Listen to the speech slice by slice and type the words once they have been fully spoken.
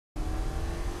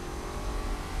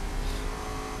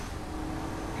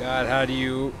God, how do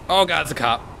you... Oh God, it's a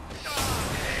cop.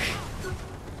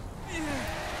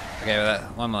 Okay, well,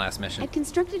 that one last mission. I've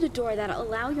constructed a door that'll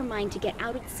allow your mind to get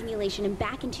out of the simulation and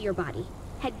back into your body.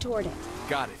 Head toward it.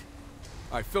 Got it.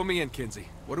 All right, fill me in, Kinsey.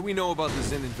 What do we know about the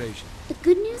Zin invasion? The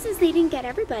good news is they didn't get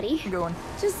everybody. I'm going.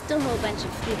 Just a whole bunch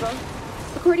of people.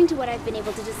 According to what I've been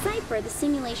able to decipher, the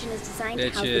simulation is designed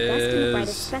to house the best and the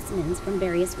brightest specimens from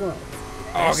various worlds.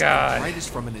 Oh God. The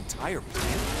brightest from an entire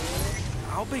planet?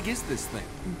 How big is this thing?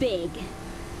 Big.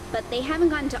 But they haven't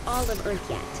gotten to all of Earth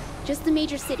yet. Just the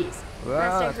major cities.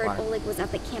 Last I heard, Oleg was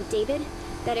up at Camp David.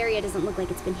 That area doesn't look like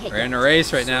it's been hit We're yet. in a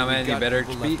race right now, So man. we've You got better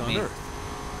people beat left on me. Earth.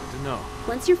 Good to know.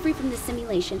 Once you're free from the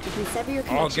simulation, I can sever your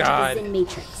connection to the Zin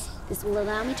Matrix. This will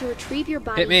allow me to retrieve your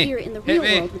body here in the real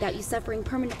world without you suffering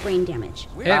permanent brain damage.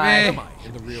 Where Hit am me. I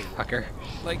in the real world? Fucker.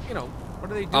 Like, you know,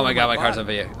 what are they doing? Oh my God, my with car's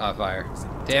body? on fire.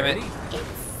 Damn it.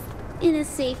 It's in a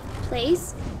safe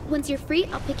place. Once you're free,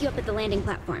 I'll pick you up at the landing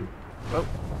platform. Oh.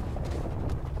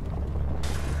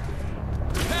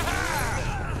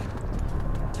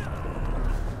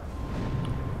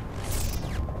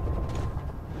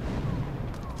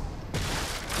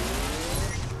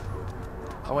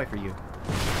 I'll wait for you.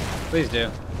 Please do.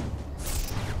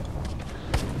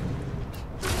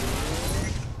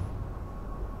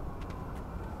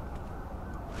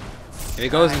 If it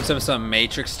goes into some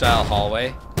Matrix-style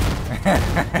hallway.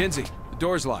 Kinsey, the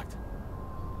door's locked.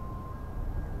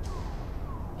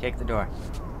 Kick the door.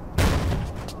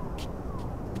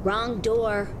 Wrong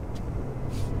door.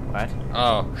 What?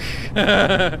 Oh.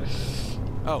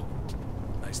 Oh,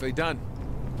 nicely done.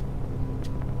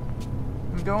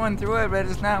 I'm going through it, but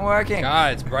it's not working.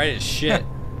 God, it's bright as shit.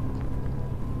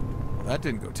 Well, that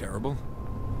didn't go terrible.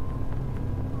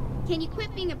 Can you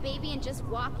quit being a baby and just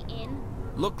walk in?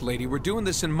 Look, lady, we're doing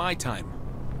this in my time.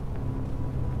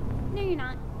 No, you're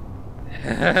not.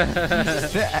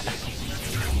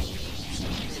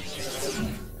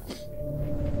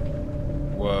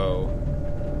 Whoa.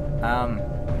 Um,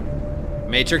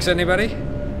 Matrix, anybody?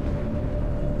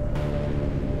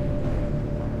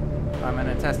 I'm in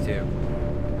a test tube.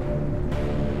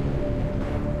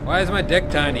 Why is my dick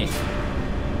tiny?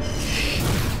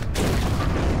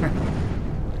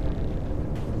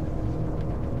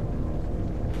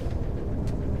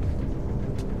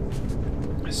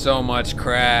 So much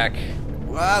crack.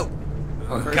 Whoa!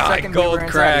 Oh, For a God, second, gold we were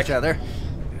inside crack. each other.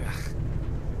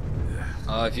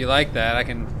 Oh, if you like that, I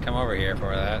can come over here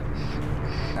for that.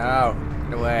 Oh,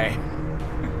 get away.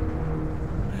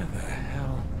 Where the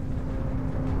hell?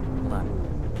 Hold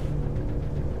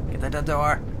on. Get that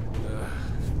door. I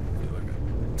feel like a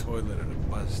toilet at a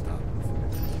bus stop.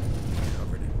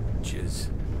 Covered in jizz.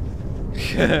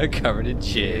 Covered in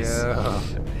jizz. Yeah.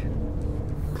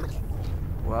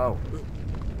 Whoa.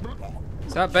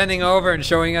 Stop bending over and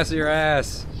showing us your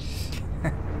ass.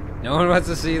 No one wants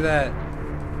to see that. I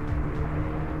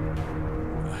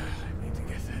need to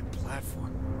get that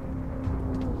platform.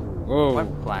 Whoa.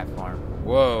 What platform?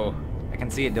 Whoa. I can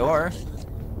see a door.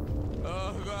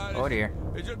 Oh, God. Oh dear.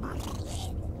 It just...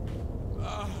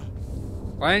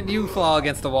 Why didn't you fall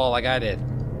against the wall like I did?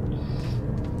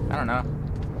 I don't know.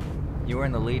 You were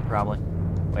in the lead, probably.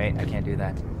 Wait, I can't do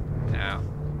that. No.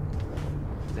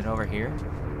 Is it over here?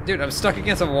 Dude, I'm stuck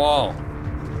against a wall.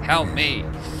 Help me.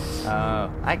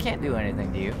 I can't do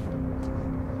anything to you.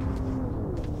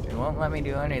 It won't let me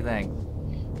do anything.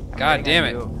 I'm God waiting damn on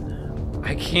it. you.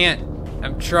 I can't.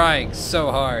 I'm trying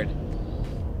so hard.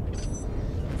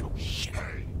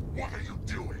 Hey, what are you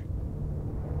doing?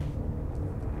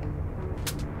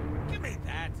 Give me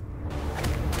that.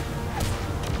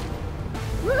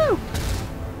 Woo!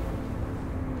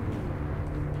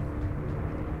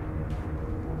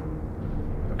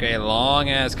 Okay, long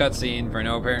ass cutscene for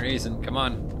no apparent reason. Come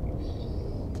on.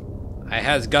 I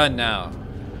has gun now.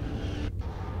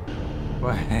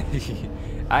 What?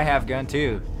 I have gun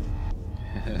too.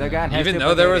 The gun has Even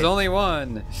though there was duplicated. only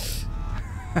one.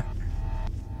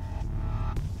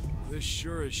 This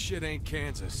sure as shit ain't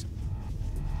Kansas.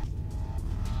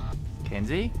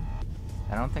 Kinsey?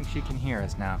 I don't think she can hear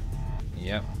us now.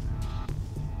 Yep.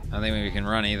 I don't think we can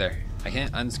run either. I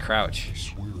can't uncrouch. I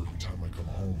swear every time I come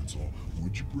home, it's all,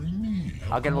 would you bring me?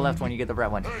 I'll get a left one, you get the right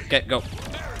one. Okay, go.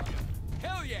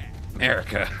 Hell yeah!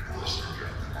 America.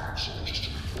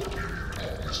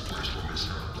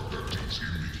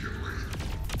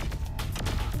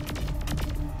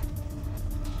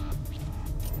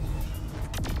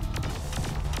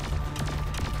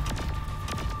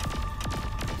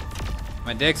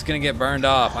 My dick's gonna get burned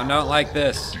off. I don't like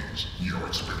this. You are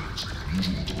experiencing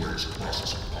unusual delays in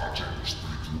processing objects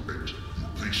 3 through 8.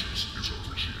 Your patience is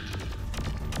appreciated.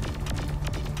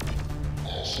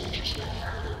 All soldiers are on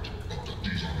high alert.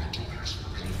 Abductees on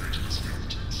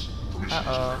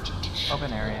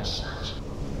Open area.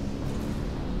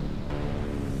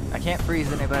 I can't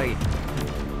freeze anybody.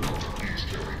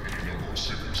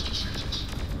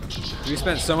 We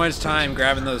spent so much time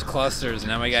grabbing those clusters,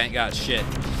 and now we ain't got shit.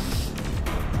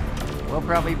 We'll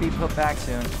probably be put back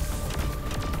soon.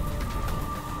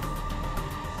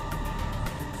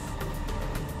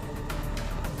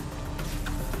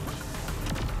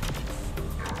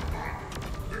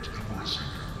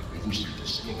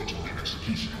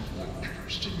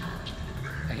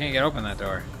 I can't get open that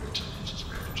door.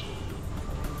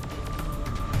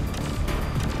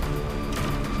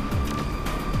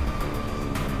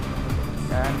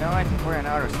 No, I think we're in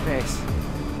outer space.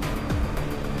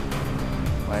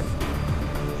 What?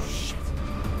 Shit.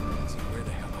 So where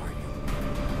the hell are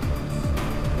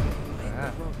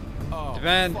you? Oh,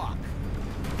 Defend. fuck.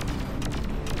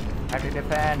 Have to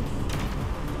defend.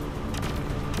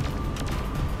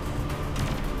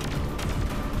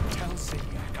 Tell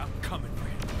Signac I'm coming for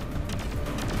him.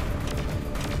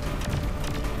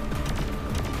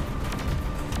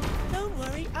 Don't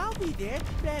worry, I'll be there.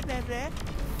 Blah, blah, blah.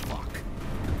 Fuck.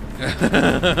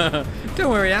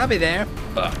 Don't worry, I'll be there.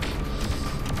 Fuck.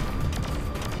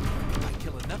 I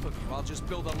kill enough of you, I'll just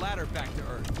build a ladder back to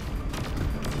Earth.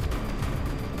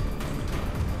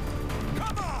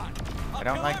 Come on! I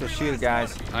don't like to shoot,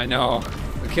 guys. I know.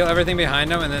 We kill everything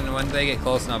behind them, and then when they get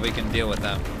close enough, we can deal with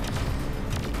them.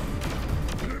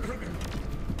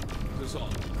 This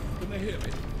on. Can they hear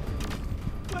me?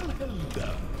 Well,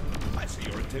 hello. I see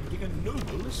you're attempting a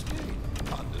noble escape.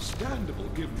 Understandable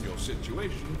given your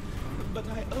situation, but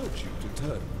I urge you to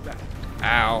turn back.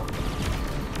 Ow.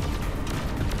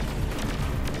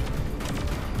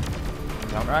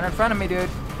 Don't run in front of me, dude.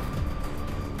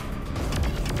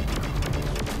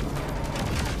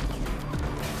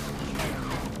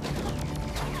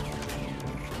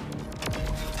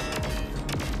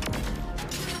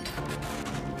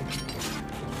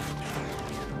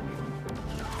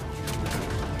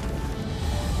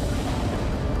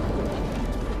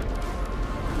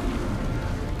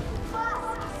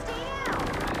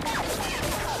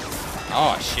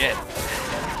 Oh, shit.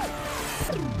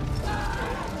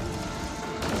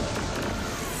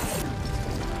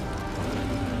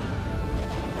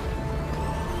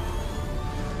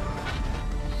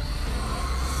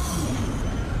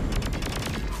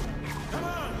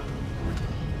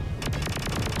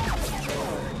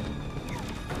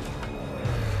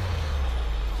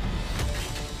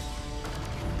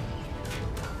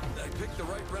 I picked the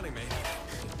right running mate.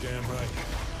 Damn right.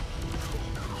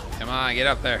 Come on, get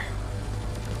up there.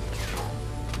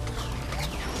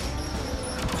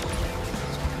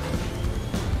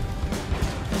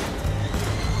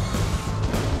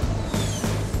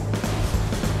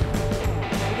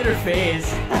 Look at her face.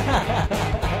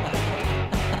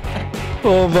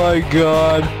 Oh my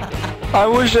god. I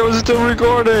wish I was still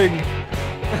recording.